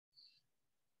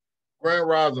Grand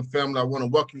Rising family, I want to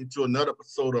welcome you to another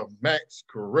episode of Max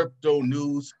Crypto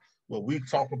News, where we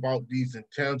talk about these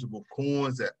intangible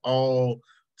coins at all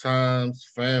times,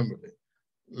 family.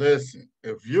 Listen,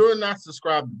 if you're not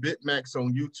subscribed to BitMax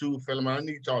on YouTube, family, I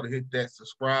need y'all to hit that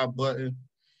subscribe button,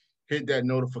 hit that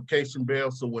notification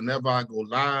bell, so whenever I go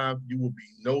live, you will be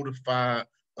notified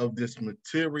of this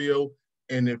material.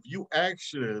 And if you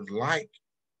actually like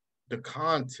the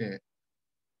content,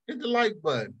 hit the like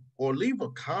button or leave a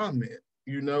comment,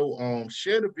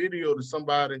 share the video to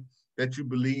somebody that you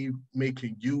believe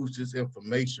can use this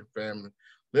information, family.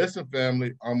 Listen,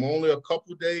 family, I'm only a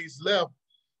couple days left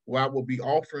where I will be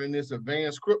offering this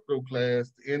advanced crypto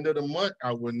class. The end of the month,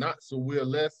 I will not, so we're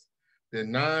less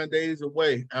than 9 days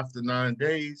away. After 9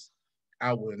 days,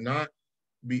 I will not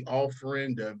be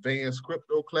offering the advanced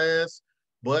crypto class,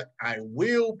 but I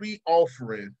will be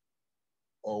offering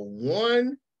a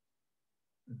 1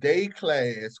 day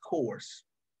class course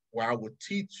where I will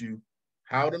teach you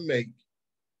how to make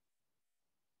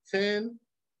 10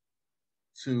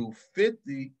 to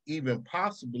 50, even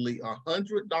possibly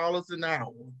 $100 an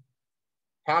hour,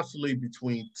 possibly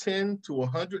between $10 to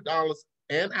 $100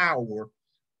 an hour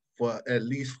for at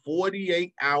least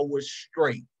 48 hours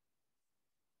straight.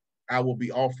 I will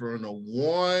be offering a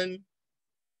 1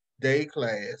 day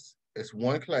class. It's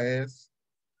one class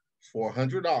for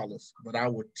 $100, but I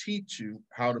will teach you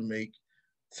how to make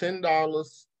 $10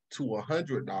 to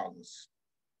 $100,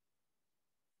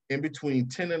 in between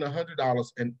 $10 and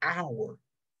 $100 an hour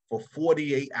for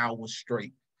 48 hours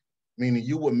straight, meaning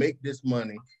you will make this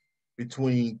money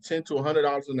between $10 to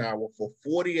 $100 an hour for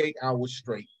 48 hours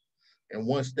straight. And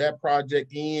once that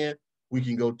project ends,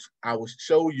 I will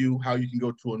show you how you can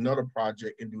go to another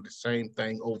project and do the same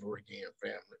thing over again,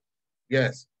 family.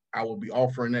 Yes, I will be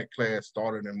offering that class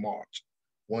starting in March,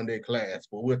 1 day class,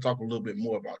 but we'll talk a little bit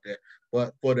more about that.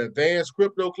 But for the advanced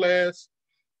crypto class,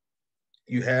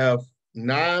 you have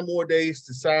 9 more days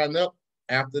to sign up.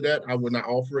 After that, I will not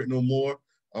offer it no more.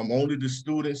 Only the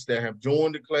students that have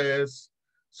joined the class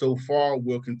so far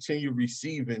will continue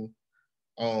receiving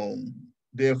the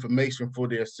information for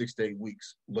their 6 to 8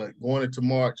 weeks. But going into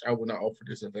March, I will not offer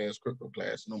this advanced crypto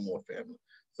class no more, family.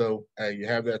 So you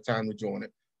have that time to join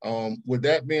it. With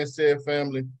that being said,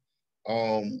 family,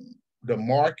 the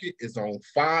market is on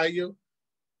fire.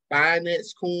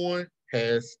 Binance coin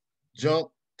has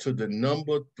jumped to the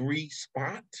number 3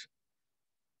 spot,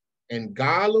 and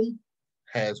Golem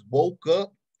has woke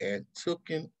up and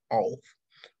taken off.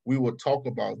 We will talk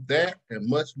about that and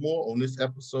much more on this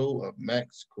episode of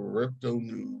Max Crypto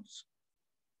News.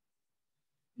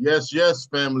 Yes,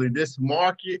 family, this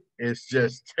market is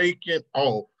just taking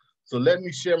off. So let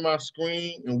me share my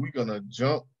screen and we're gonna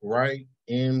jump right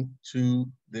into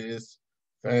this,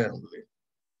 family.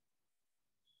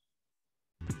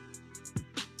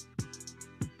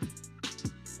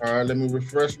 All right, let me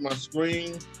refresh my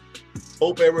screen.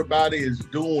 Hope everybody is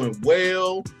doing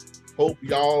well. Hope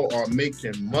y'all are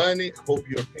making money. Hope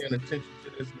you're paying attention to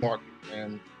this market,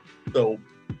 family. So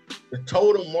the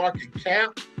total market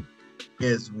cap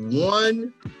is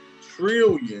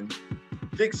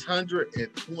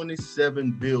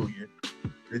 $1,627 billion.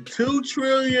 The 2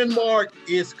 trillion mark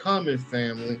is coming,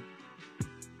 family.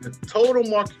 The total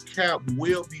market cap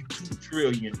will be 2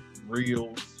 trillion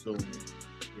real soon.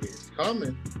 It's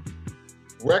coming.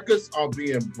 Records are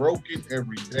being broken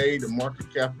every day. The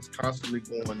market cap is constantly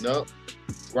going up.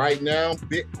 Right now,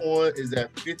 Bitcoin is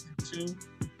at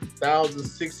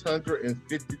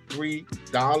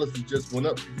 $52,653. It just went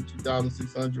up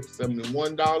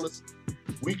 $52,671.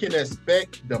 We can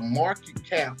expect the market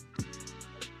cap of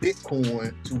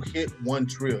Bitcoin to hit 1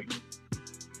 trillion.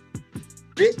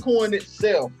 Bitcoin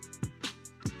itself,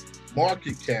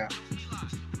 market cap,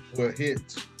 will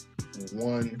hit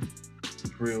 $1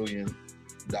 trillion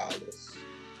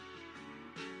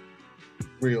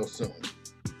real soon.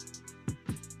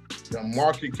 The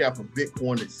market cap of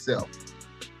Bitcoin itself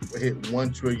will hit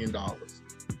 $1 trillion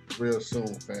real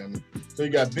soon, family. So you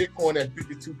got Bitcoin at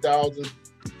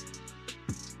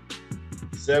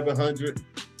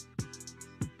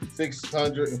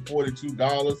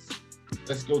 $52,642.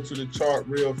 Let's go to the chart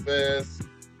real fast.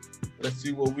 Let's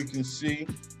see what we can see.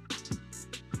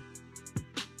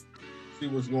 See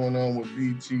what's going on with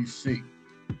BTC.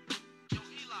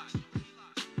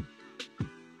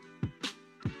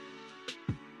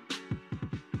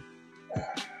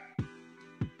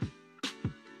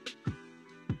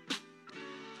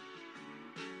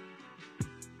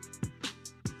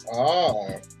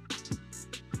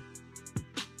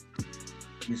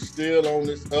 We're still on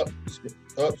this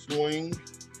upswing.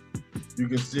 You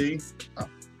can see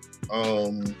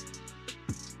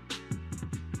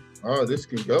Oh, this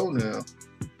can go now.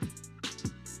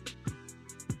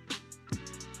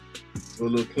 Do a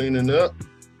little cleaning up.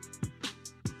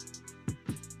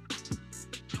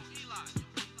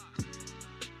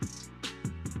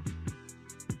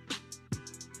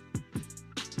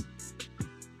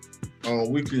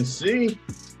 We can see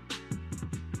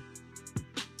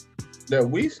that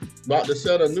we about to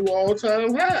set a new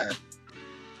all-time high.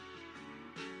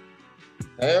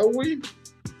 Have we?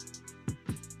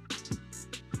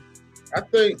 I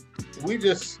think we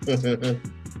just, I think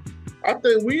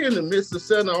we in the midst of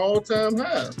setting an all-time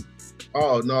high.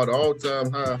 Oh no, the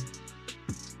all-time high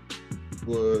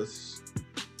was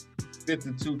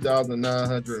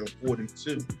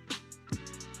 52,942.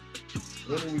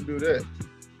 When did we do that?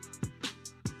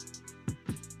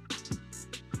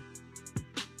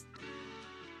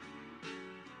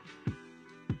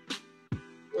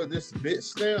 What, this bit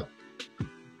stamp?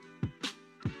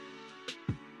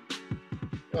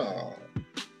 Oh.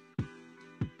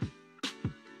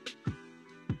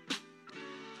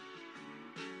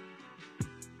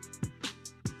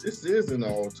 This is an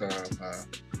all-time high.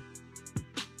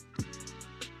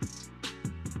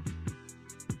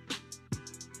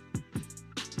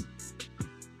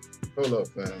 Hold up,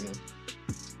 family.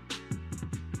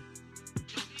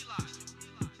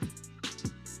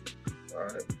 All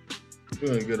right. We're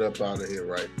going to get up out of here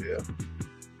right there.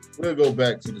 We'll go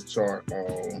back to the chart.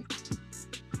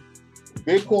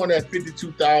 Bitcoin at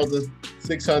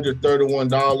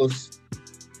 $52,631.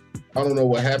 I don't know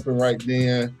what happened right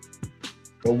then,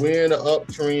 but we're in an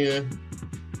uptrend.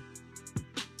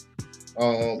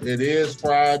 It is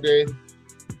Friday.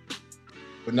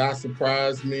 Would not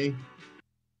surprise me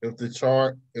if the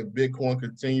chart, if Bitcoin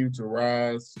continued to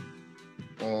rise.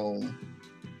 Oh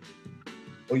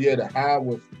yeah, the high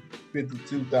was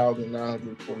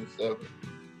 52,947.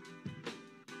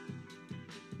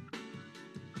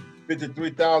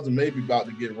 53,000 maybe about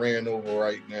to get ran over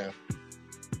right now.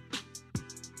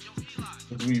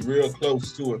 We real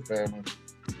close to it, family.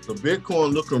 So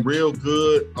Bitcoin looking real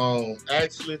good.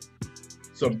 Actually,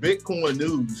 some Bitcoin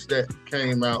news that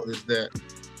came out is that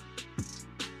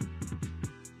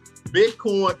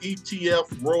Bitcoin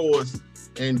ETF roars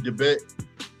and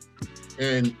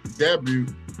debut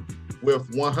with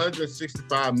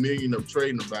 165 million of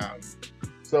trading value.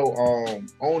 So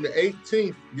on the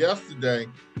 18th, yesterday,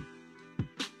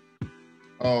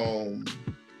 all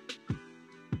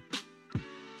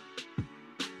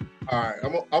right,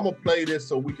 I'm gonna play this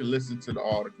so we can listen to the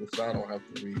article, so I don't have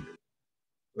to read it.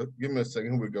 Give me a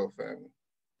second. Here we go, family.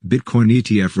 Bitcoin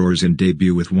ETF roars in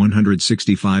debut with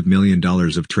 $165 million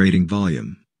of trading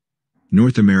volume.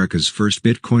 North America's first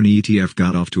Bitcoin ETF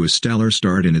got off to a stellar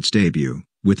start in its debut,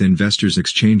 with investors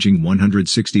exchanging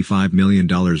 $165 million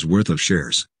worth of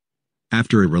shares.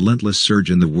 After a relentless surge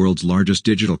in the world's largest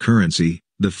digital currency,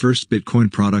 the first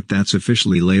Bitcoin product that's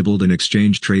officially labeled an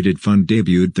exchange-traded fund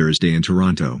debuted Thursday in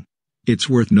Toronto. It's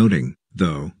worth noting,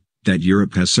 though, that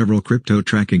Europe has several crypto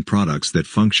tracking products that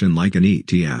function like an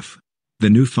ETF. The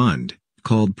new fund,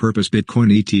 called Purpose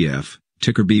Bitcoin ETF,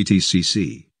 ticker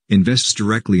BTCC, invests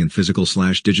directly in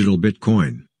physical/digital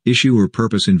Bitcoin, issuer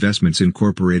Purpose Investments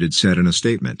Incorporated said in a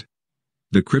statement.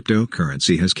 The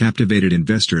cryptocurrency has captivated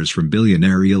investors from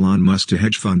billionaire Elon Musk to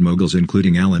hedge fund moguls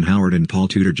including Alan Howard and Paul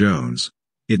Tudor Jones.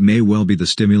 It may well be the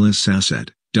stimulus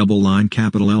asset, Double Line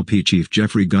Capital LP chief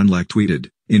Jeffrey Gundlach tweeted,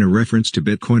 in a reference to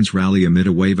Bitcoin's rally amid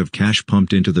a wave of cash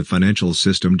pumped into the financial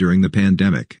system during the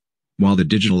pandemic. While the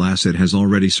digital asset has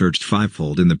already surged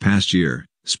fivefold in the past year,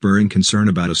 spurring concern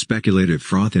about a speculative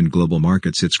froth in global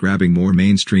markets, it's grabbing more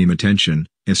mainstream attention,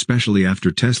 especially after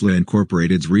Tesla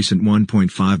Incorporated's recent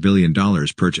 $1.5 billion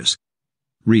purchase.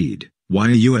 Read, why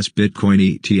a U.S.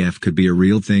 Bitcoin ETF could be a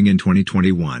real thing in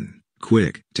 2021.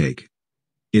 Quick take.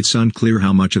 It's unclear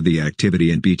how much of the activity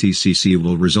in BTCC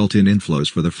will result in inflows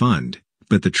for the fund,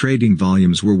 but the trading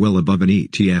volumes were well above an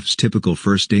ETF's typical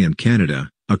first day in Canada,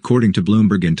 according to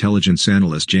Bloomberg intelligence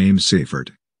analyst James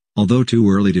Seifert. Although too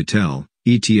early to tell,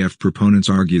 ETF proponents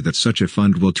argue that such a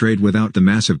fund will trade without the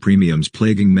massive premiums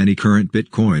plaguing many current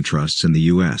Bitcoin trusts in the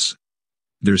U.S.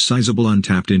 There's sizable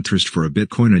untapped interest for a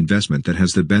Bitcoin investment that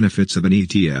has the benefits of an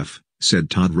ETF, said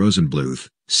Todd Rosenbluth,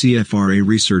 CFRA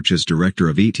Research's director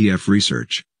of ETF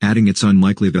research, adding it's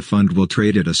unlikely the fund will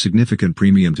trade at a significant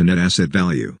premium to net asset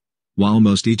value. While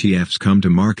most ETFs come to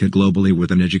market globally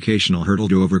with an educational hurdle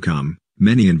to overcome,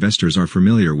 many investors are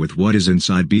familiar with what is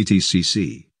inside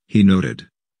BTCC, he noted.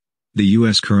 The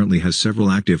U.S. currently has several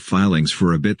active filings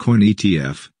for a Bitcoin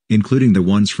ETF, including the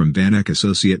ones from VanEck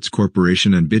Associates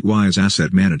Corporation and Bitwise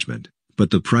Asset Management, but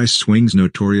the price swings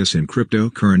notorious in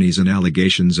cryptocurrencies and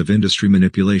allegations of industry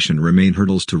manipulation remain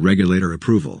hurdles to regulator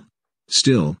approval.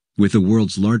 Still, With the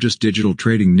world's largest digital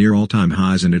trading near all-time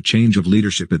highs and a change of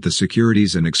leadership at the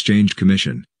Securities and Exchange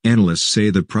Commission, analysts say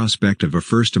the prospect of a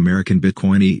first American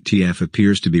Bitcoin ETF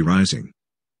appears to be rising.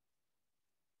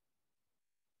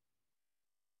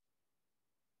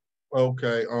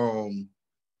 Okay,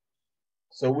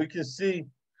 so we can see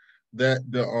that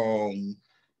the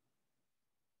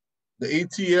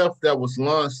ETF that was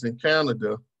launched in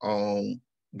Canada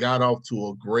got off to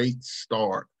a great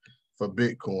start for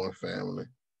Bitcoin, family,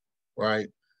 right?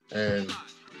 And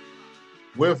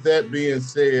with that being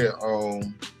said,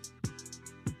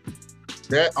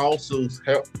 that also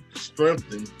helped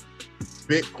strengthen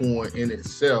Bitcoin in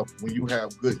itself when you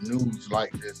have good news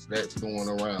like this that's going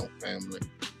around, family.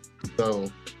 So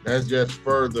that just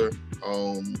further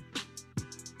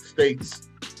states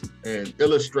and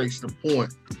illustrates the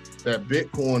point that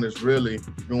Bitcoin is really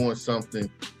doing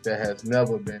something that has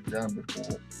never been done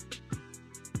before.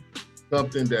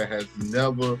 Something that has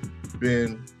never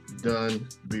been done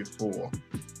before.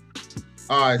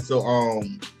 All right, so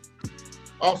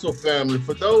also, family,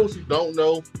 for those who don't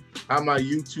know how my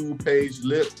YouTube page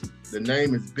looked, the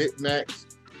name is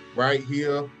Bittrex right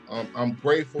here. I'm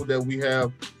grateful that we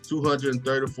have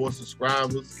 234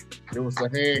 subscribers. It was a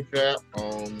hand clap.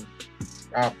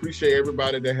 I appreciate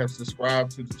everybody that has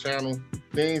subscribed to the channel.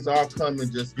 Things are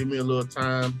coming. Just give me a little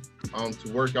time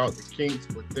to work out the kinks,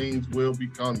 but things will be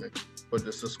coming. But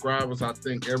the subscribers, I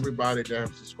thank everybody that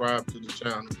have subscribed to the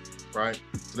channel, right?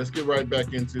 Let's get right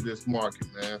back into this market,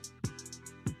 man.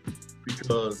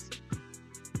 Because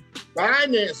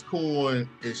Binance coin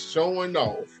is showing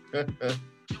off.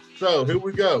 So here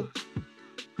we go.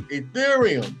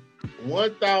 Ethereum,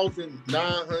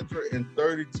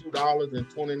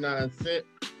 $1,932.29.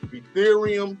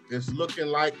 Ethereum is looking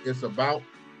like it's about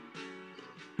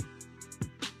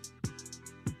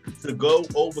to go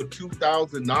over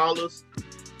 $2,000.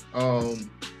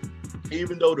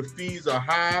 Even though the fees are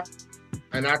high,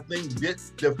 and I think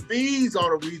the fees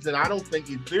are the reason I don't think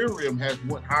Ethereum has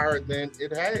went higher than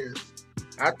it has.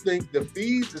 I think the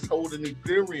fees is holding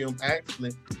Ethereum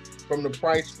actually from the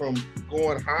price from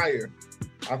going higher.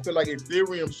 I feel like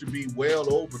Ethereum should be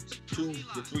well over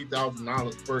 $2,000 to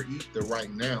 $3,000 per Ether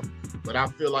right now. But I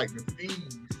feel like the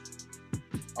fees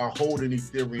are holding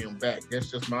Ethereum back. That's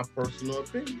just my personal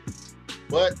opinion.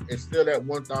 But it's still at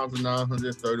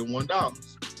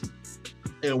 $1,931.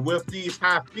 And with these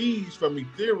high fees from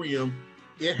Ethereum,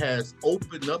 it has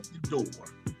opened up the door.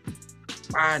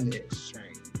 Binance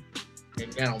chain.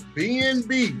 And now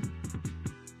BNB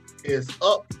is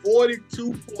up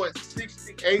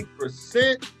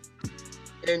 42.68%.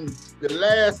 In the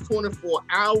last 24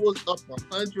 hours, up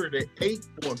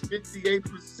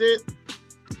 108.58%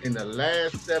 in the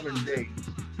last 7 days.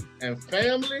 And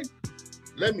family,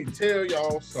 let me tell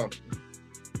y'all something.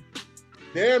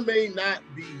 There may not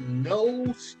be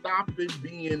no stopping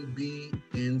BNB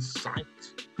in sight.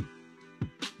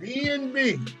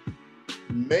 BNB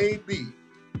may be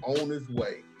on its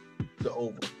way to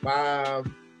over $500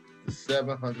 to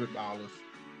 $700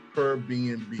 per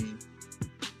BNB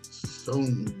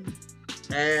soon.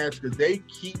 As they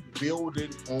keep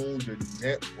building on the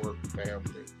network,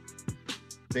 family.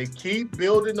 They keep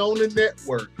building on the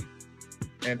network.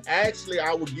 And actually,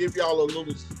 I will give y'all a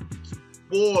little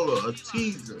spoiler, a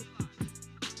teaser.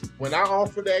 When I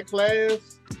offer that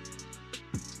class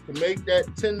to make that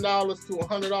 $10 to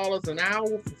 $100 an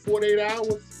hour for 48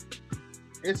 hours,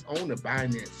 it's on the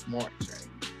Binance Smart Chain.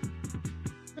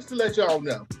 Just to let y'all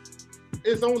know,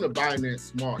 it's on the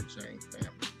Binance Smart Chain, family.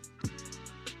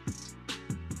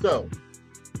 So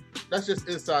that's just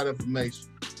inside information.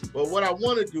 But what I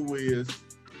want to do is,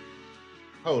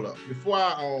 hold up, before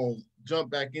I jump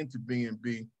back into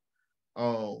BNB,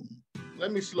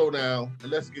 let me slow down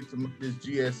and let's get to this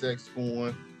GSX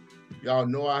coin. Y'all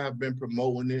know I have been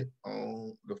promoting it.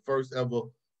 The first ever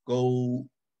growth,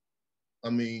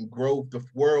 the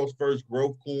world's first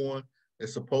growth coin.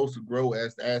 It's supposed to grow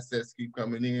as the assets keep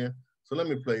coming in. So let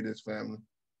me play this, family.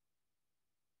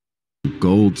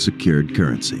 Gold secured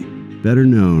currency, better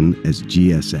known as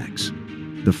GSX,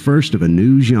 the first of a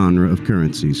new genre of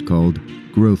currencies called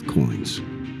growth coins.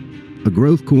 A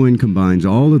growth coin combines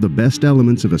all of the best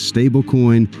elements of a stable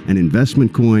coin, an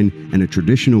investment coin, and a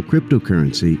traditional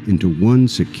cryptocurrency into one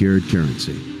secured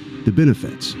currency. The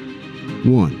benefits: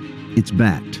 1. It's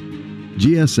backed.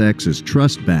 GSX is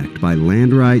trust-backed by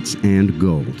land rights and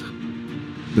gold.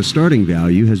 The starting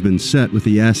value has been set with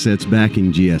the assets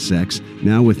backing GSX,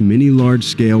 now with many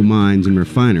large-scale mines and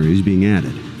refineries being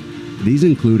added. These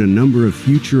include a number of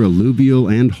future alluvial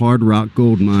and hard rock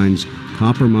gold mines,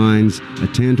 copper mines, a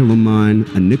tantalum mine,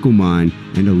 a nickel mine,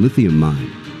 and a lithium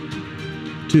mine.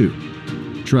 2.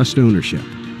 Trust ownership.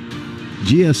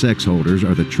 GSX holders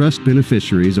are the trust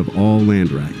beneficiaries of all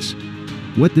land rights.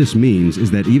 What this means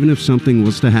is that even if something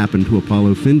was to happen to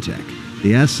Apollo FinTech,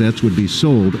 the assets would be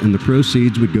sold and the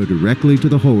proceeds would go directly to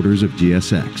the holders of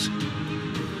GSX.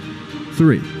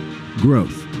 3.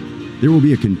 Growth. There will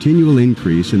be a continual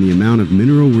increase in the amount of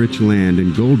mineral-rich land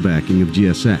and gold backing of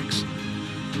GSX.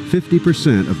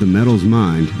 50% of the metals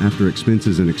mined after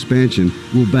expenses and expansion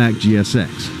will back GSX,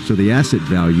 so the asset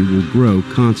value will grow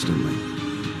constantly.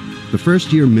 The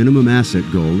first-year minimum asset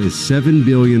goal is $7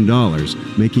 billion,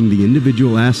 making the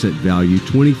individual asset value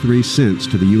 23 cents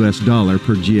to the US dollar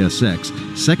per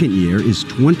GSX. Second year is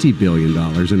 $20 billion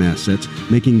in assets,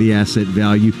 making the asset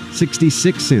value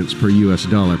 66 cents per US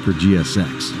dollar per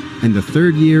GSX. And the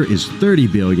third year is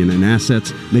 $30 billion in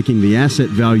assets, making the asset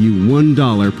value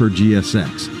 $1 per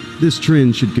GSX. This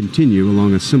trend should continue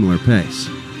along a similar pace.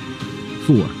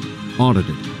 4.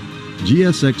 Audited.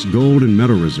 GSX gold and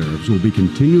metal reserves will be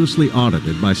continuously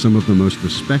audited by some of the most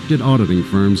respected auditing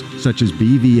firms such as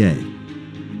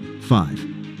BVA.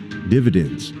 5.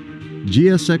 Dividends.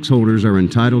 GSX holders are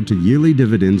entitled to yearly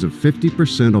dividends of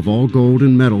 50% of all gold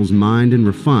and metals mined and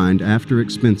refined after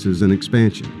expenses and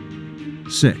expansion.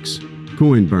 6.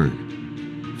 Coin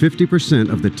burn. 50%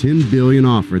 of the $10 billion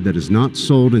offered that is not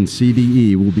sold in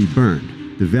CDE will be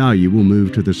burned. The value will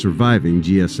move to the surviving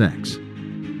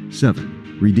GSX. 7.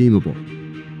 Redeemable.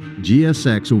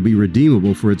 GSX will be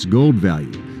redeemable for its gold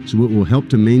value, so it will help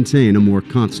to maintain a more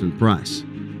constant price.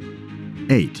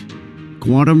 8.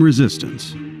 Quantum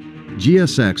resistance.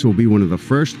 GSX will be one of the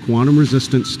first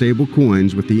quantum-resistant stable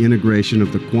coins with the integration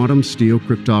of the quantum steel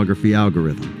cryptography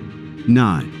algorithm.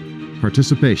 9.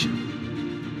 Participation.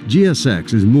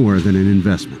 GSX is more than an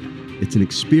investment. It's an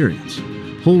experience.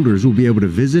 Holders will be able to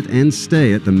visit and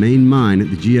stay at the main mine at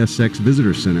the GSX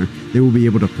Visitor Center. They will be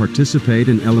able to participate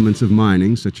in elements of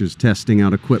mining, such as testing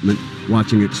out equipment,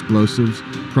 watching explosives,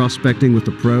 prospecting with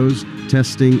the pros,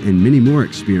 testing, and many more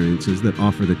experiences that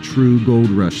offer the true gold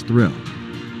rush thrill.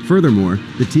 Furthermore,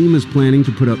 the team is planning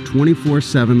to put up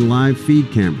 24/7 live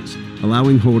feed cameras,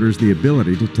 allowing holders the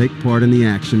ability to take part in the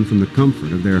action from the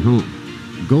comfort of their home.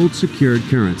 Gold-secured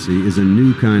currency is a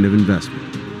new kind of investment.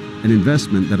 An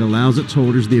investment that allows its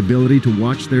holders the ability to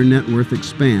watch their net worth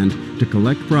expand, to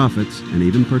collect profits, and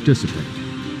even participate.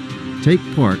 Take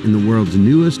part in the world's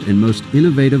newest and most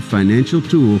innovative financial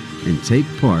tool and take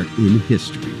part in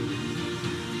history.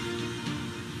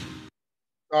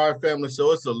 All right, family,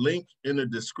 so it's a link in the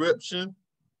description.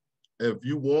 If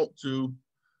you want to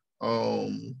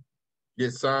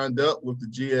get signed up with the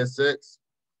GSX,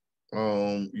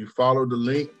 you follow the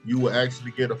link, you will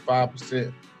actually get a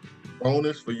 5%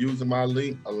 bonus for using my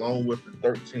link, along with the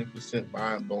 13%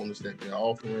 buying bonus that they're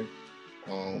offering.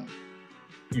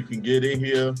 You can get in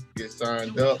here, get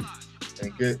signed up,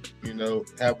 and get,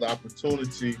 have the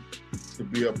opportunity to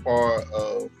be a part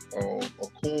of a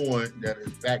coin that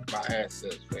is backed by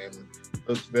assets, family.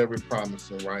 Looks very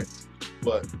promising, right?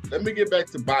 But let me get back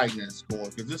to Binance Coin,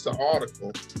 because it's an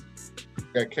article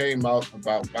that came out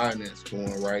about Binance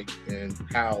Coin, right? And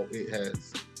how it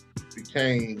has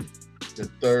became the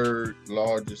third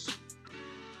largest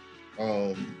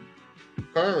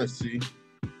currency,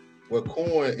 with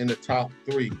coin in the top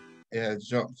 3. It has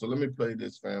jumped. So let me play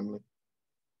this, family.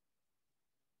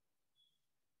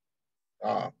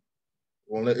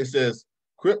 It says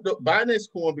Binance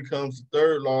Coin becomes the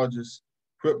third largest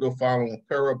crypto following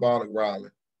parabolic rally.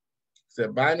 It said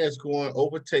Binance Coin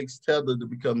overtakes Tether to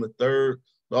become the third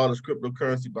largest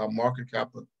cryptocurrency by market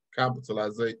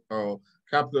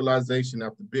capitalization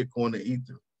after Bitcoin and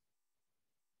Ether.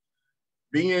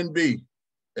 BNB,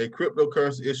 a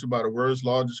cryptocurrency issued by the world's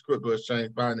largest crypto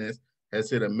exchange, Binance, has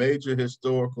hit a major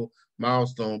historical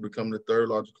milestone, becoming the third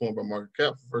largest coin by market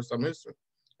cap for the first time in history.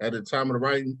 At the time of the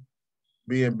writing,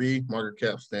 BNB market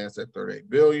cap stands at $38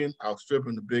 billion,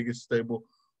 outstripping the biggest stable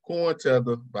coin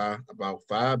Tether by about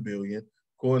 $5 billion,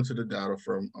 according to the data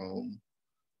from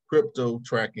crypto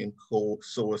tracking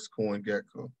source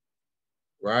CoinGecko.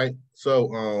 Right? So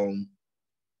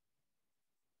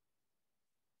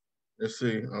let's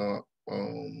see. All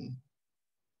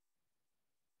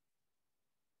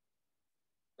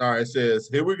right, it says,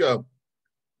 here we go.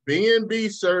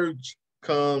 BNB surge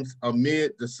comes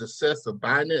amid the success of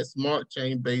Binance smart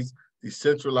chain-based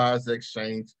decentralized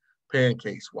exchange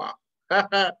Pancake Swap.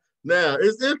 Now,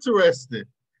 it's interesting.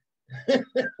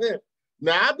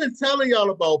 Now, I've been telling y'all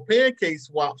about Pancake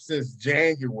Swap since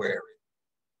January.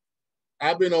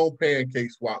 I've been on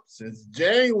Pancake Swap since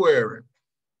January.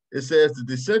 It says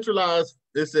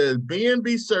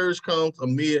BNB surge comes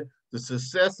amid the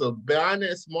success of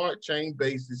Binance smart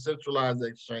chain-based decentralized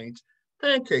exchange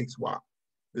Pancake Swap.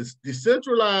 This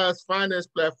decentralized finance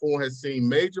platform has seen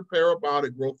major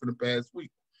parabolic growth in the past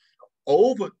week,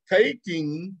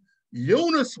 overtaking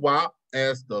Uniswap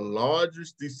as the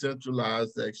largest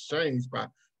decentralized exchange by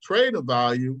trading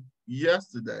volume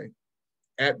yesterday.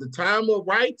 At the time of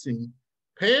writing,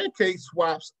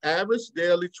 PancakeSwap's average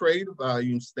daily trading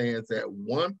volume stands at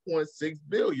 1.6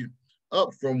 billion,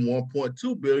 up from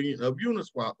 1.2 billion of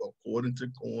Uniswap, according to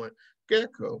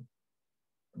CoinGecko.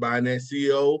 Binance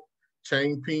CEO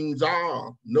Changpeng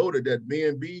Zhao noted that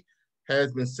BNB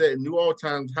has been setting new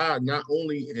all-time high, not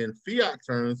only in fiat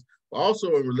terms, but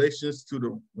also in relations to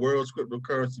the world's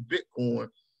cryptocurrency Bitcoin,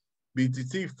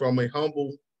 BTC, from a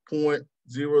humble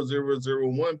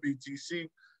 0.0001 BTC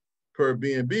per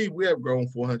BNB. We have grown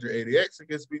 480x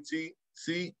against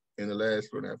BTC in the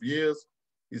last 4.5 years.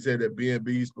 He said that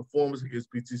BNB's performance against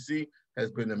BTC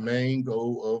has been the main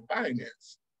goal of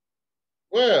Binance.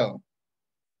 Well,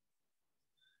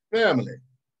 family,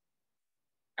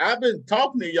 I've been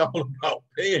talking to y'all about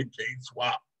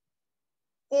PancakeSwap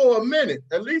for a minute,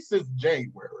 at least since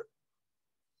January.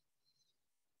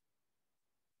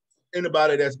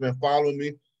 Anybody that's been following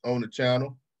me on the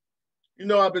channel, you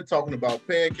know I've been talking about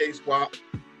PancakeSwap.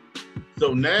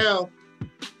 So now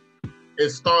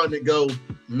it's starting to go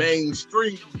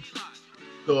mainstream.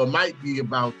 So it might be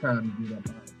about time to get up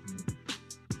out of here.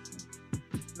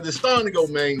 But it's starting to go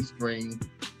mainstream,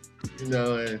 you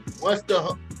know, and once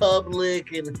the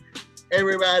public and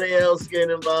everybody else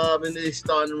get involved and they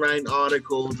starting writing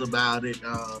articles about it,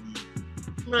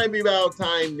 might be about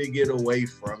time to get away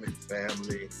from it,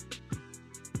 family,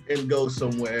 and go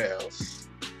somewhere else.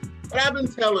 But I've been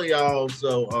telling y'all,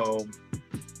 so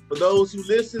for those who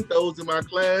listen, those in my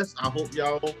class, I hope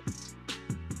y'all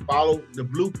follow the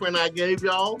blueprint I gave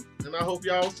y'all, and I hope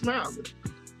y'all smiling.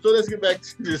 So let's get back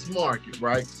to this market,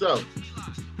 right? So,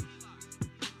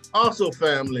 also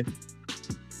family,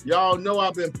 y'all know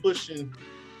I've been pushing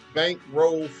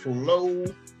Bankroll flow.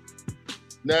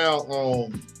 Now,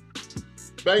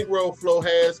 Bankroll flow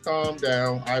has calmed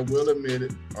down. I will admit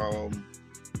it.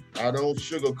 I don't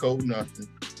sugarcoat nothing.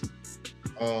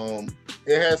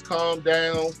 It has calmed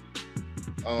down.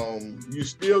 You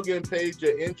still getting paid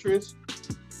your interest,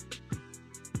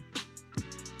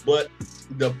 but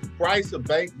the price of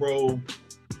Bankroll,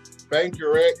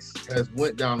 Bittrex, has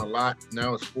went down a lot.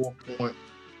 Now it's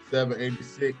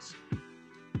 4.786.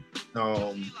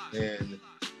 And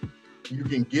you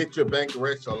can get your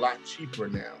Bittrex a lot cheaper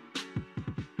now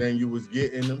than you was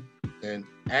getting them. And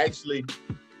actually,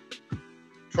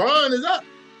 Tron is up.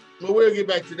 But we'll get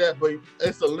back to that, but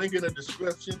it's a link in the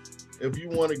description if you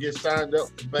want to get signed up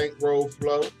for Bankroll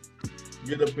Flow.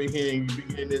 Get up in here and you be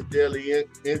getting this daily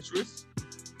interest.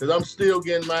 Because I'm still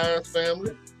getting mine,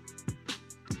 family.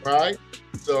 Right?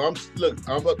 So I'm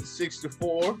up to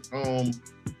 64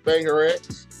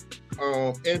 Bittrex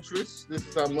interest. This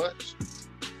is how much.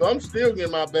 So I'm still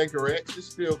getting my Bittrex. It's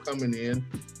still coming in.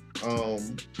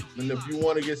 And if you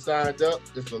want to get signed up,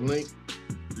 it's a link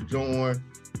to join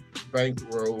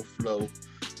Bankroll Flow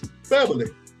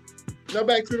family. Now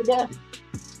back to the market.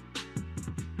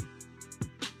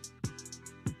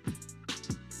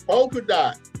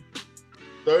 Polkadot,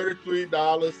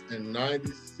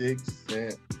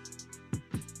 $33.96.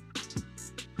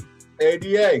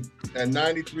 ADA at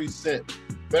 93 cents.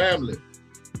 Family,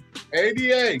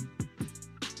 ADA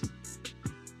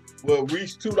will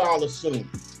reach $2 soon.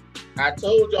 I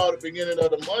told y'all at the beginning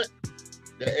of the month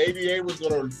that ADA was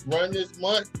going to run this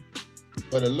month,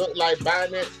 but it looked like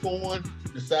Binance Coin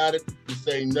decided to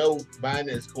say no,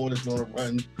 Binance Coin is going to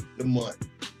run the month.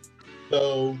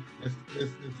 So it's a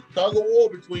tug of war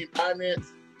between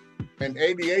Binance and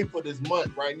ADA for this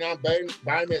month. Right now,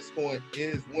 Binance Coin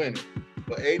is winning,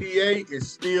 but ADA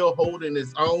is still holding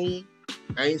its own,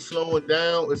 ain't slowing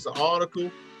down. It's an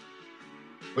article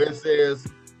where it says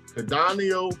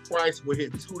Cardano price will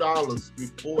hit $2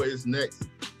 before its next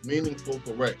meaningful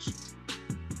correction.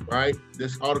 Right?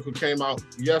 This article came out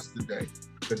yesterday.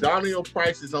 Cardano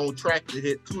price is on track to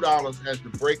hit $2 as the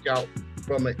breakout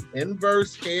from an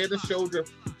inverse head and shoulder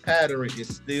pattern is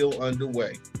still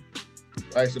underway.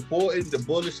 Right? Supporting the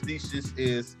bullish thesis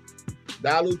is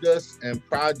Daludus and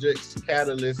Project's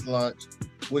Catalyst launch,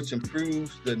 which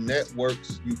improves the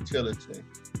network's utility.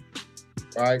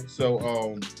 Right? So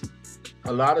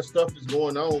a lot of stuff is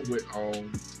going on with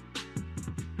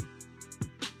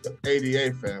the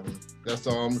ADA family. That's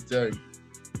all I'm gonna tell you.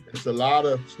 It's a lot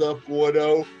of stuff going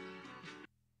on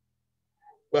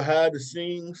behind the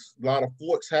scenes, a lot of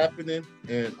forks happening,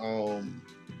 and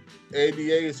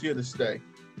ADA is here to stay.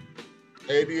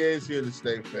 ADA is here to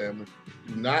stay, family.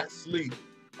 Do not sleep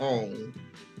on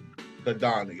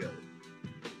Cardano.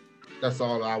 That's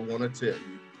all I want to tell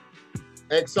you.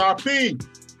 XRP,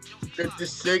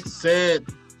 56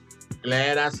 cents.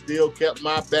 Glad I still kept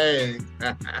my bag.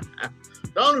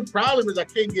 The only problem is I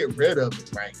can't get rid of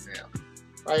it right now.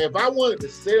 Like if I wanted to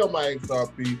sell my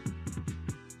XRP,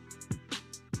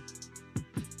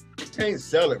 I can't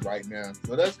sell it right now.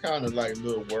 So that's kind of like a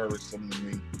little worrisome to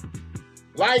me.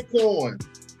 Litecoin,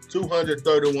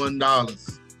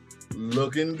 $231.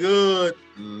 Looking good,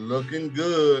 looking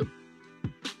good.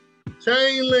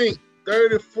 Chainlink,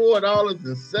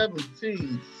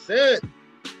 $34.17.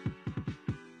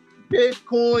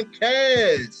 Bitcoin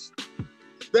Cash,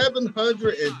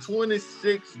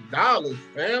 $726,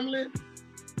 family.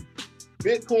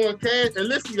 Bitcoin Cash, and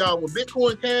listen, y'all, when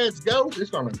Bitcoin Cash go, it's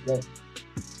gonna go.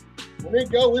 When it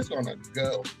go, it's gonna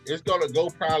go. It's gonna go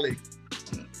probably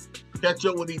catch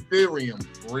up with Ethereum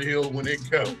real when it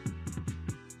go.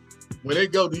 When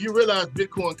it go, do you realize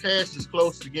Bitcoin Cash is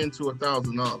close to getting to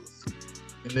 $1,000?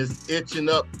 And it's itching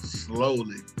up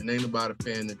slowly, and ain't nobody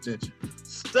paying attention.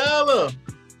 Stellar,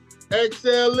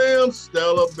 XLM,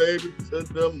 Stellar, baby, to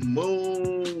the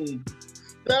moon.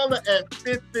 Stellar at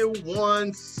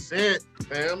 51 cents,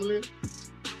 family.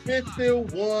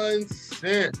 51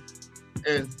 cents.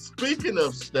 And speaking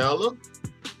of Stellar,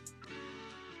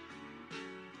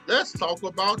 let's talk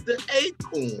about the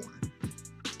Acorn,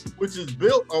 which is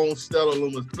built on Stellar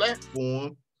Luna's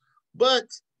platform. But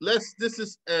this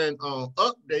is an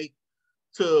update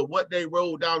to what they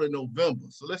rolled out in November.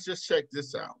 So let's just check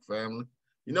this out, family.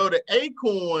 You know, the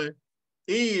Acorn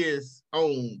is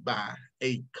owned by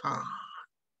Acon.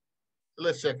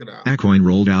 Let's check it out. Acoin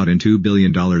rolled out in $2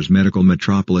 billion medical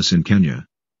metropolis in Kenya.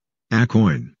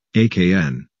 Acoin,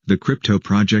 AKN, the crypto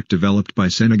project developed by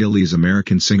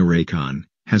Senegalese-American singer Akon,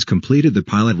 has completed the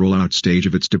pilot rollout stage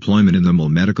of its deployment in the Mall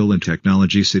Medical and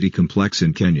Technology City complex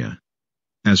in Kenya.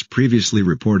 As previously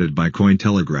reported by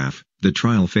Cointelegraph, the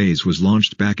trial phase was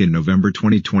launched back in November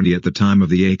 2020 at the time of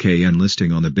the AKN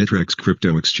listing on the Bittrex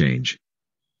crypto exchange.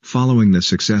 Following the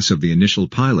success of the initial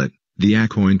pilot, the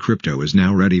Acoin crypto is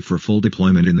now ready for full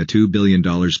deployment in the $2 billion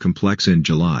complex in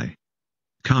July.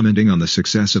 Commenting on the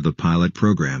success of the pilot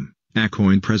program,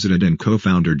 Acoin president and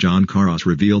co-founder John Karas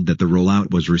revealed that the rollout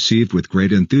was received with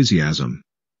great enthusiasm.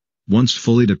 Once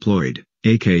fully deployed,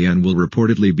 AKN will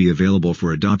reportedly be available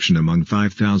for adoption among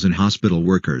 5,000 hospital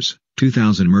workers,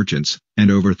 2,000 merchants, and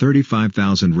over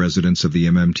 35,000 residents of the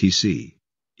MMTC.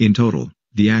 In total,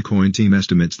 the Acoin team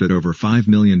estimates that over $5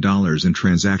 million in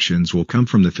transactions will come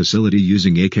from the facility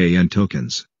using AKN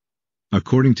tokens.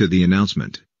 According to the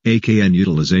announcement, AKN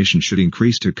utilization should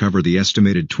increase to cover the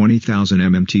estimated 20,000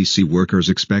 MMTC workers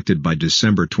expected by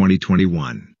December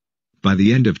 2021. By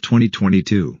the end of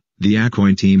 2022, the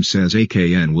Acoin team says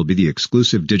AKN will be the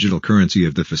exclusive digital currency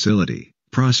of the facility,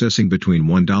 processing between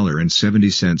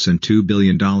 $1.70 and $2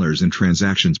 billion in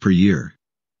transactions per year.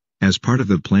 As part of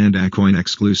the planned Acoin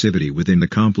exclusivity within the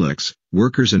complex,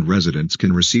 workers and residents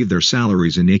can receive their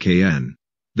salaries in AKN.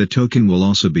 The token will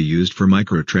also be used for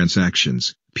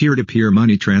microtransactions, peer-to-peer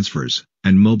money transfers,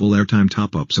 and mobile airtime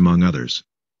top-ups among others.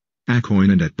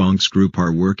 Acoin and Banks Group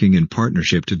are working in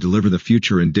partnership to deliver the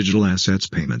future in digital assets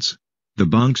payments. The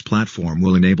Banks platform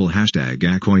will enable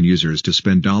 #Acoin users to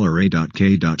spend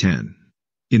 $A.K.10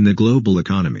 in the global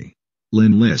economy.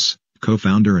 Lynn Liss,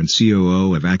 co-founder and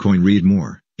COO of Acoin, read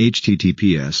more.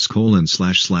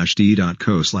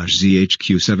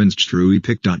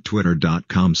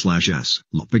 https://d.co/zhq7struepic.twitter.com/s.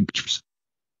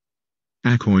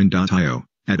 Acoin.io,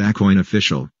 at Acoin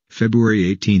Official, February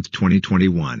 18,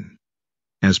 2021.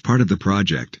 As part of the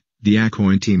project, the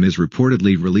Acoin team is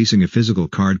reportedly releasing a physical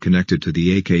card connected to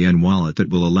the AKN wallet that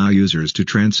will allow users to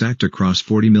transact across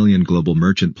 40 million global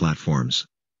merchant platforms.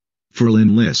 For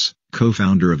Lynn Liss,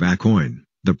 co-founder of Acoin,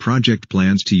 the project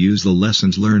plans to use the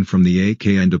lessons learned from the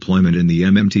AKN deployment in the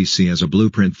MMTC as a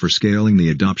blueprint for scaling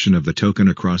the adoption of the token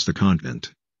across the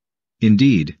continent.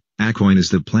 Indeed, Acoin is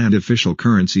the planned official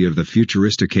currency of the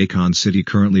futuristic Akon city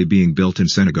currently being built in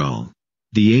Senegal.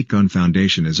 The Akon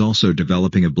Foundation is also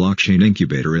developing a blockchain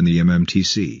incubator in the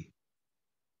MMTC.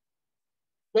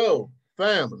 So,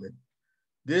 family,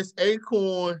 this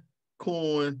Acorn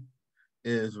coin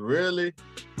is really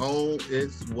on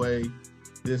its way.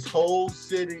 This whole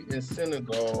city in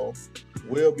Senegal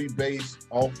will be based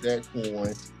off that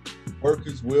coin.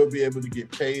 Workers will be able to get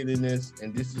paid in this,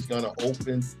 and this is going to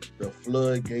open the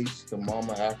floodgates to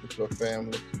Mama Africa,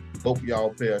 family. Hope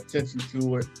y'all pay attention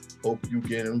to it. Hope you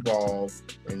get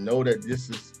involved, and know that this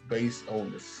is based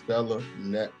on the Stellar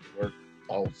Network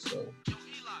also.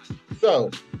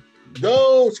 So,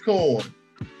 Dogecoin,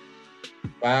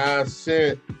 5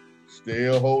 cents,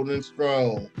 still holding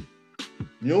strong.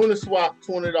 Uniswap,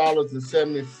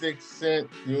 $20.76.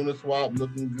 Uniswap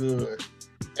looking good.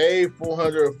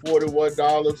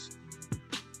 $441.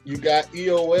 You got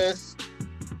EOS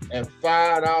at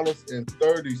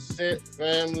 $5.30,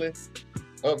 family,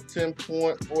 up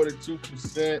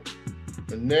 10.42%.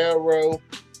 Monero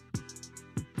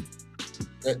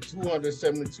at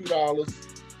 $272.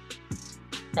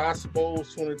 Possible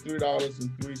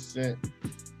 $23.03.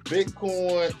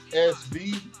 Bitcoin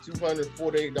SV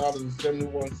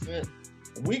 $248.71.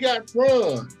 We got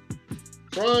Tron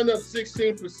up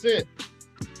 16%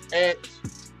 at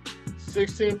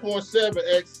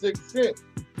 16.7 at 6 cents.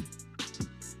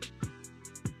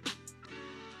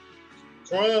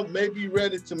 Trump may be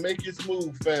ready to make his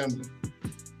move, family.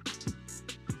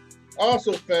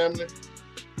 Also, family,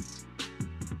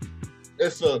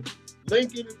 it's a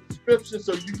link in the description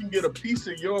so you can get a piece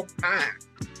of your pie,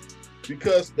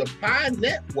 because the Pi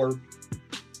Network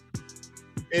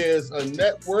is a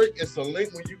network. It's a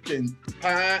link where you can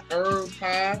earn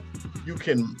Pi. You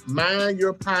can mine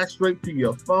your Pi straight to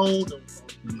your phone.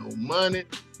 No money,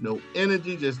 no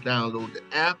energy. Just download the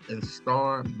app and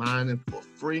start mining for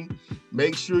free.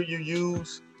 Make sure you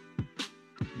use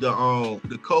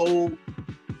the code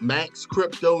Max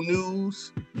Crypto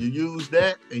News. You use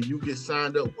that and you get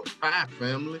signed up with Pi,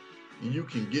 family, and you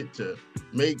can get to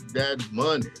make that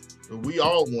money. We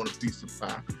all want a piece of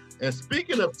pie. And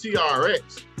speaking of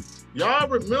TRX, y'all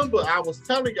remember I was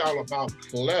telling y'all about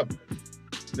Clever.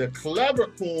 The Clever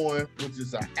coin, which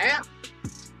is an app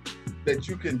that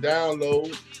you can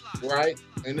download, right?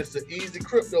 And it's an easy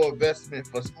crypto investment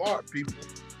for smart people.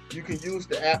 You can use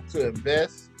the app to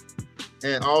invest.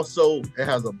 And also it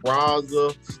has a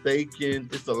browser, staking.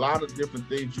 It's a lot of different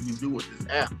things you can do with this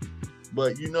app.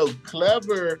 But you know,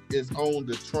 Clever is on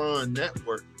the Tron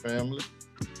network, family.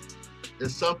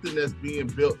 It's something that's being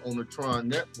built on the Tron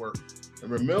network. And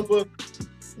remember,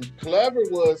 Clever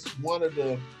was one of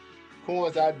the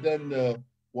coins I've done the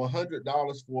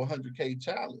 $100 for 100K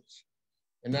challenge.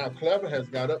 And now Clever has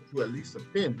got up to at least a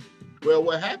penny. Well,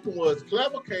 what happened was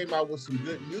Clever came out with some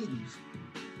good news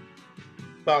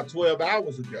about 12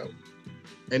 hours ago.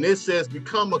 And it says,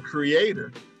 become a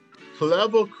creator.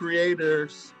 Clever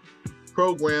creators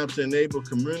program to enable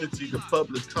community to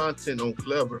publish content on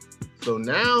Clever. So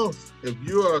now, if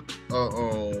you're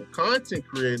a content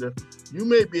creator, you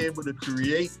may be able to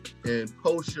create and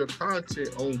post your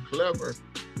content on Clever.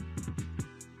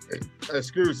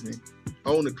 Excuse me,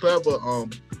 on the Clever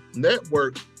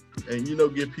network, and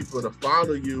get people to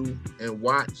follow you and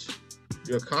watch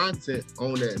your content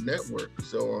on that network.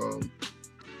 So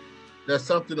that's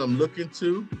something I'm looking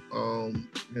to. And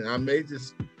I may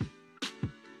just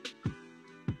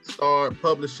start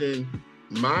publishing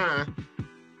my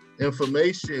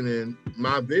information and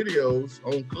my videos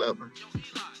on Clever,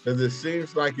 because it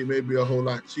seems like it may be a whole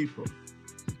lot cheaper,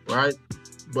 right?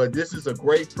 But this is a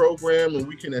great program, and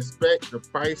we can expect the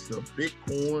price of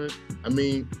Bitcoin,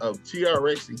 of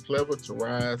TRX and Clever to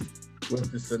rise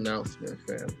with this announcement,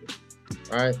 family.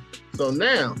 All right, so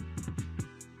now,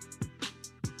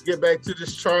 get back to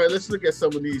this chart. Let's look at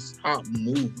some of these top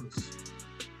movers.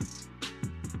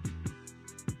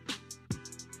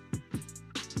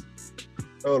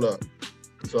 Hold up.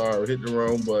 Sorry, hit the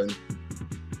wrong button.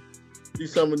 See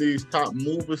some of these top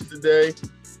movers today.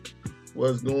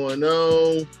 What's going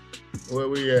on? Where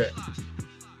we at?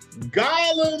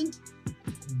 Golem.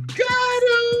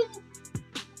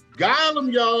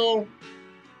 Golem, y'all.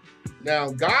 Now,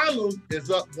 Golem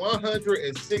is up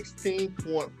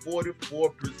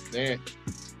 116.44%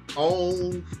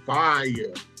 on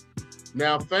fire.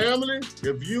 Now, family,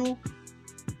 if you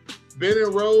been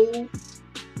enrolled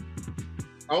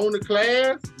on the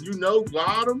class, you know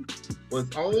Golem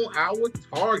was on our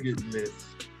target list.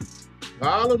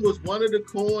 Golem was one of the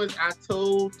coins I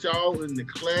told y'all in the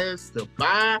class to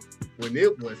buy when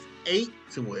it was 8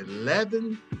 to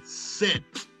 11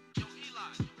 cents.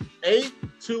 8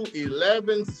 to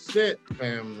 11 cent,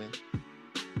 family.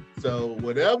 So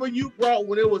whatever you brought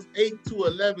when it was 8 to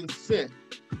 11 cent,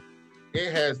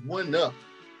 it has went up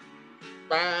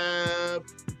 5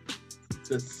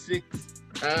 to 6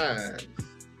 times.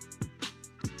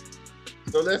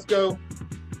 So let's go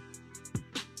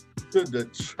to the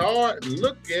chart.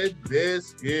 Look at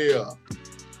this here.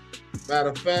 Matter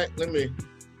of fact, let me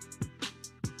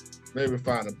maybe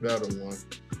find a better one.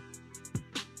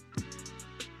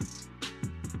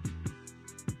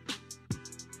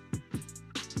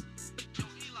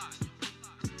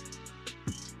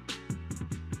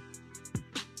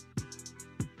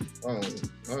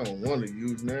 I don't want to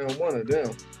use now one of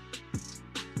them.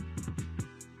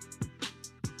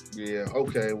 Yeah,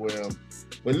 okay, well.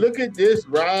 But look at this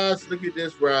rise. Look at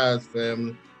this rise,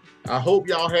 family. I hope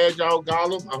y'all had y'all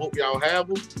Golem. I hope y'all have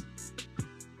them.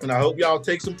 And I hope y'all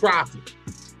take some profit.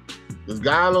 This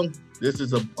Golem, this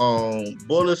is a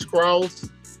bullish cross.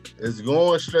 It's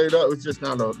going straight up. It's just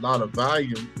not a lot of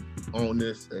volume on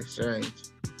this exchange,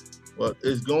 but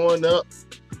it's going up.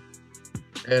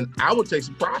 And I would take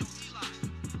some profits.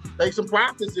 Take some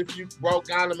profits if you brought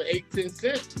Golem at 8-10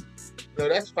 cents. You know,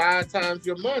 that's 5 times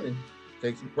your money.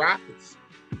 Take some profits.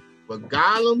 But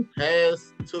Golem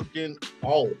has taken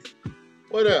off.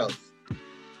 What else?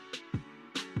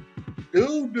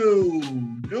 Doo-doo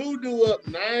up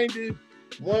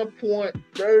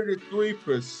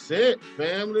 91.33%,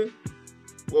 family.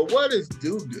 Well, what is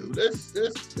doo-doo? Let's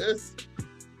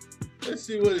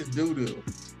see what is doo-doo.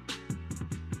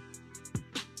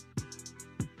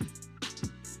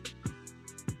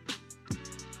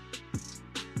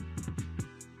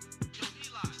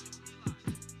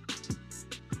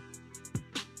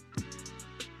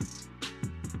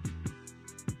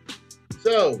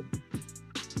 So,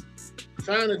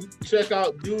 trying to check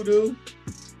out doo-doo,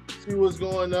 see what's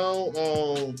going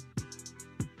on.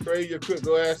 Trade your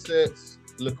crypto assets,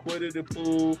 liquidity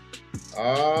pool,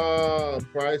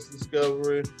 price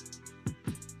discovery.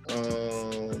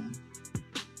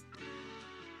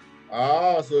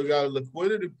 So we got a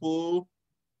liquidity pool.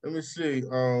 Let me see.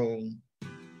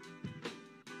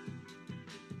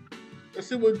 Let's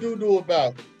see what doo-doo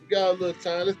about. We got a little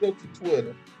time. Let's go to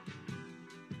Twitter.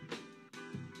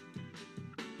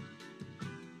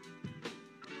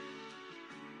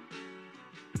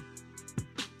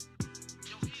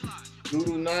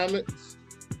 Doo-doo-nomics.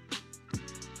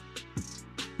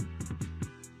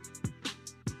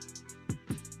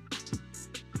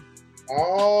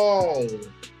 Oh.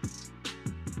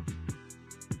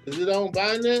 Is it on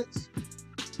Binance?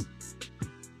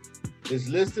 It's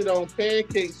listed on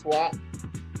Pancake Swap.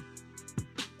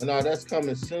 No, that's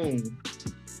coming soon.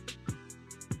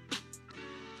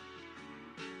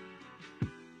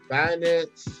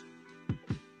 Binance.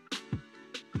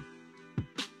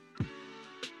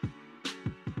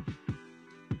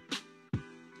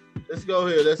 Let's go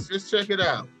here. Let's just check it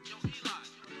out.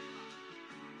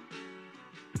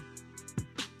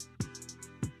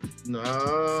 No,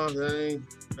 that ain't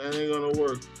gonna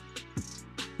work.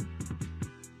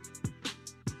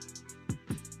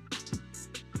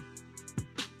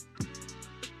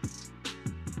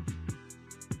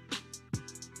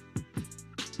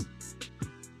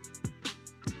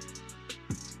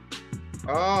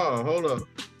 Oh, hold up.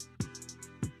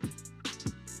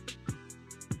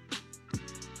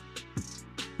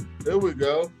 There we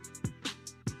go.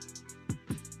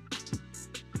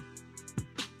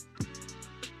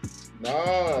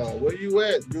 Nah, where you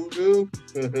at, doo-doo?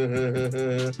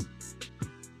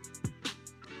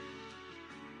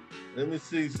 Let me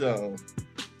see some.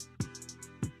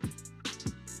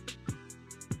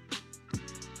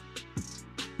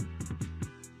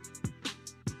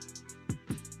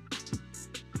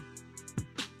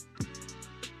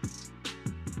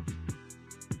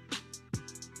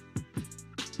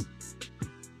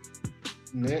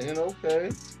 And okay.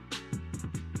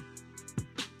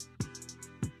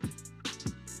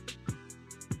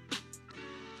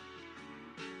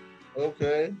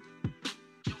 Okay.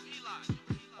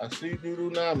 I see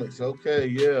doo-doo-nomics. Okay,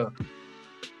 yeah.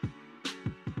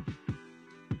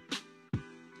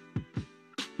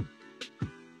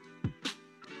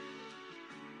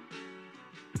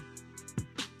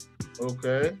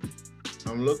 Okay.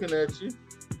 I'm looking at you.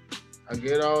 I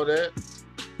get all that.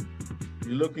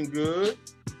 You're looking good.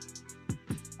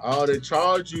 Oh, they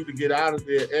charge you to get out of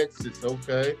their exits.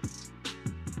 Okay.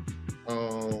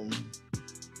 All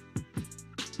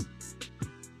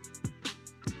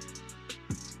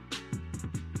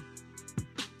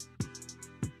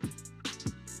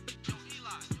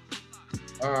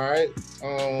right.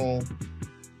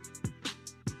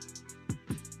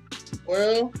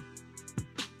 Well,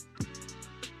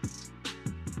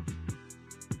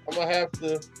 I'm gonna have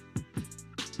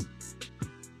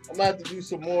to do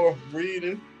some more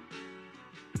reading.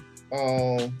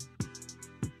 Uh-oh.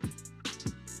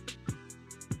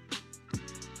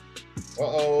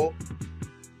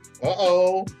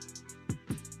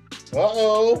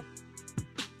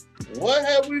 What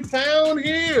have we found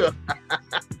here?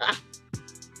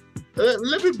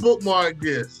 Let me bookmark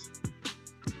this.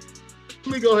 Let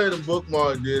me go ahead and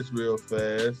bookmark this real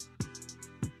fast.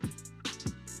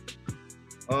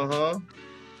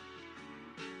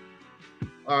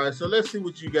 All right, so let's see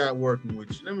what you got working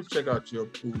with you. Let me check out your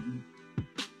pool.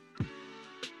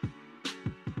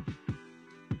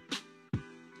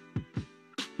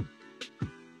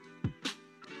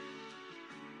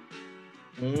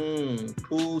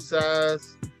 Pool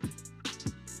size.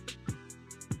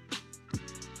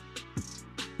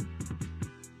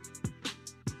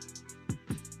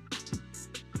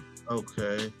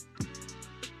 Okay.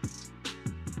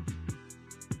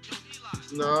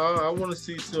 No, I want to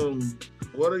see some.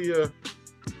 What are your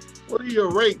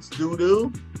rates,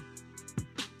 doo-doo?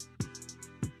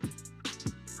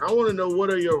 I want to know what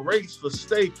are your rates for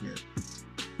staking.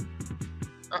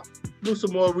 Do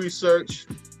some more research.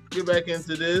 Get back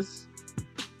into this.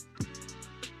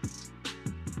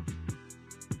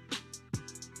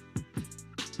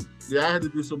 Yeah, I had to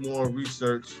do some more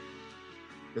research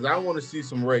because I want to see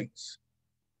some rates.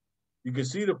 You can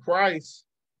see the price.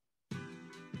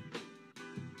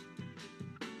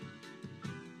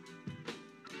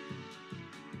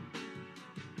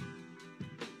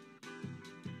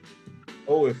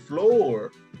 Oh, it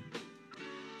floored.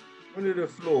 When did it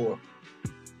floor?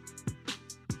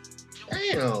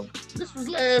 Damn, this was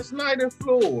last night it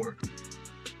floored.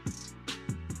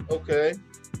 Okay.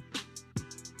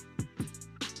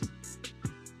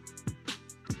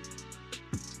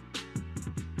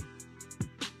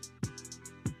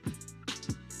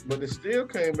 But it still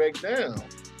came back down.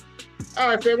 All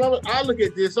right, fam, I'll look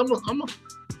at this. I'm gonna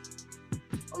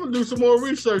do some more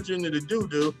research into the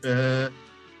doo-doo.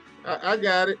 I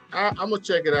got it. I'm gonna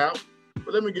check it out.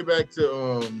 But let me get back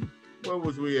to where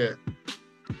was we at?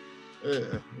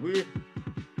 I'm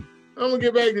gonna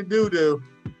get back to doo-doo.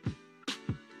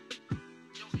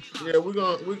 Yeah,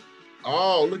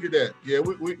 oh, look at that. Yeah,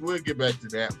 we'll get back to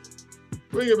that one.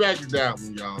 We'll get back to that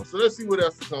one, y'all. So let's see what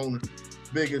else is on the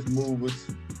biggest movers.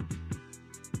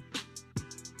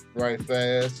 Right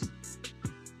fast.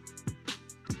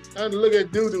 Time to look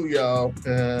at doo-doo, y'all.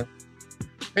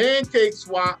 Pancake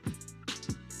swap.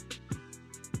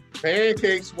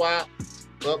 Pancake swap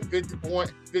up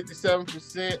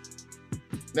 50.57%.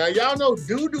 Now y'all know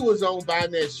doo-doo is on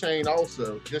Binance chain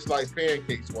also, just like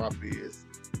Pancake swap is.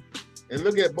 And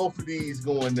look at both of these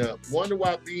going up. Wonder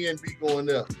why BNB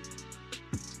going up.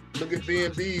 Look at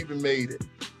BNB even made it.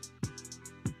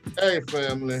 Hey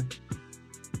family,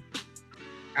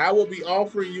 I will be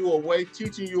offering you a way,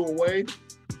 teaching you a way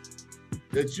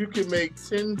that you can make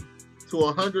 $10 to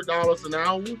 $100 an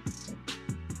hour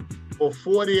for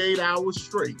 48 hours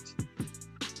straight.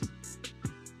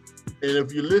 And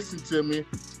if you listen to me,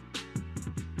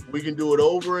 we can do it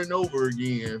over and over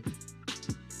again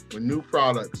when new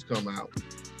products come out.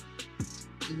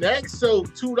 NEXO,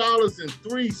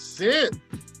 $2.03.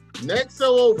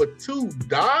 NEXO over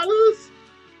 $2?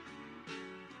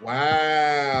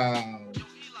 Wow.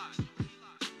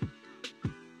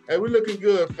 Hey, we're looking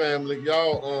good, family.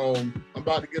 Y'all, I'm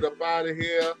about to get up out of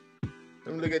here.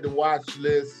 Let me look at the watch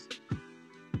list.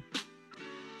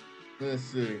 Let's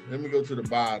see. Let me go to the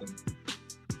bottom.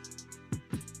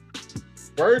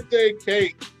 Birthday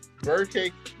cake.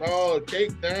 Birthday, oh,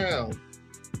 cake down.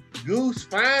 Goose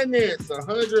Finance,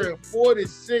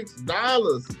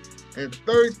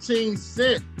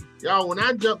 $146.13. Y'all, when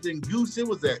I jumped in Goose, it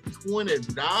was at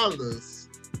 $20.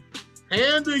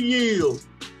 Panda Yield.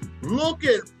 Look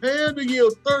at Panda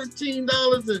Yield,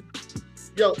 $13. And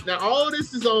yo, now all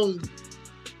this is on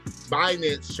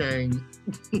Binance chain.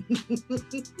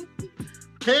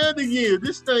 Panda Yield,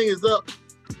 this thing is up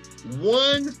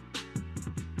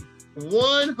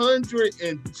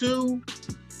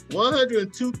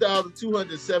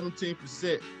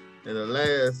 102,217% in the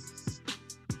last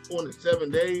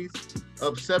 27 days,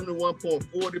 up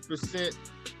 71.40%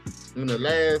 in the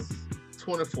last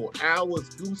 24 hours.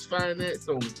 Goose Finance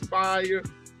on fire.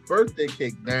 Birthday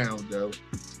cake down though,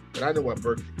 but I know why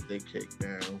birthday cake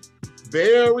down.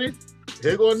 Berry,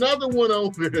 here go another one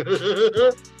on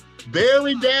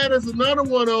Berry Data's another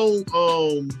one on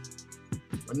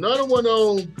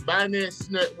Binance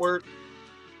Network.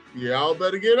 Y'all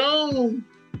better get on.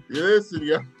 Listen,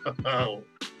 y'all.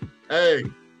 Hey,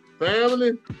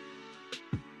 family,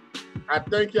 I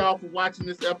thank y'all for watching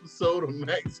this episode of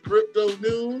Max Crypto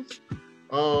News.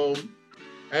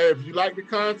 Hey, if you like the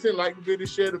content, like the video,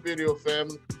 share the video,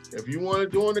 family. If you want to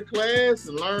join the class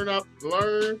and learn,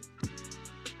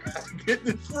 get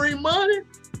this free money,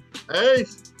 hey,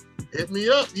 hit me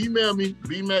up, email me,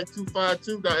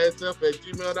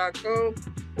 bmac252.sf@gmail.com,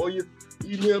 or you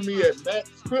email me at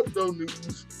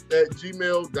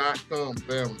maxcryptonews@gmail.com,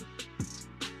 family.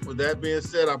 With that being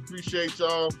said, I appreciate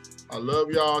y'all. I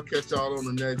love y'all. Catch y'all on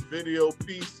the next video.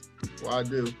 Peace. Well, I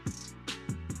do.